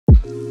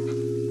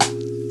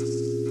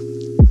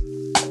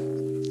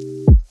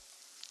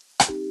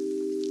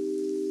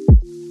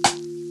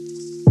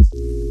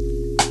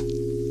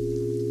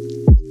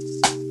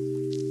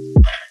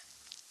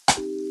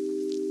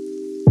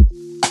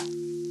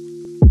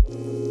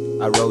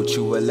I wrote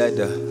you a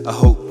letter, I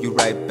hope you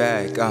write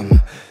back. I'm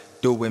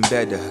doing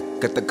better,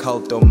 got the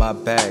cult on my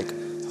back.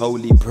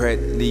 Holy breath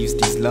leaves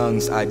these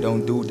lungs, I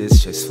don't do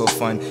this just for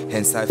fun,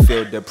 hence I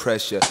feel the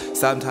pressure.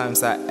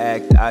 Sometimes I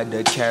act out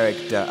of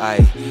character,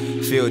 I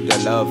feel the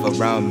love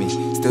around me,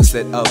 still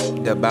set up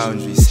the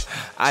boundaries.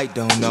 I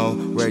don't know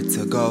where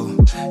to go,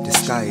 the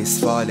sky is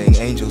falling,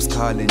 angels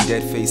calling,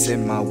 dead face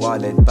in my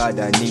wallet, but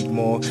I need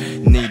more.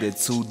 Need a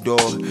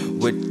two-door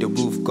with the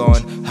roof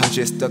gone, I'm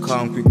just a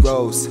concrete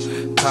rose.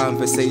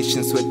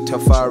 Conversations with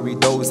Tafari,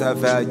 those I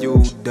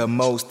value the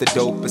most. The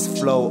dopest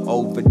flow,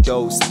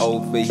 overdose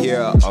over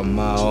here on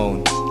my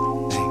own.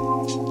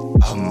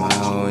 On my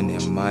own,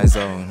 in my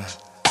zone.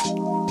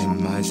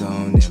 In my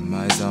zone, in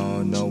my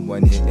zone. No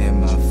one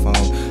hitting my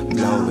phone,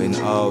 blowing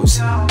O's.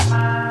 I'm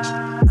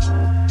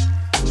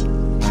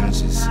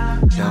just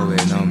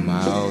blowing on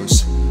my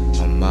O's,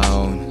 on my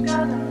own.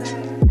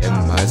 In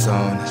my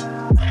zone.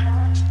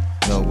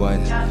 No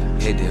one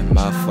hitting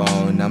my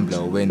phone, I'm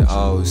blowing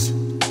O's.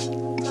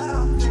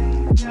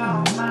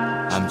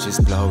 I'm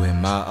just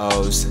blowing my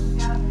O's.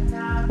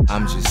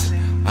 I'm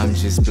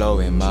just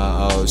blowing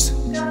my O's.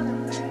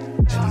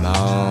 On my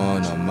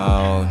own, on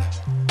my own.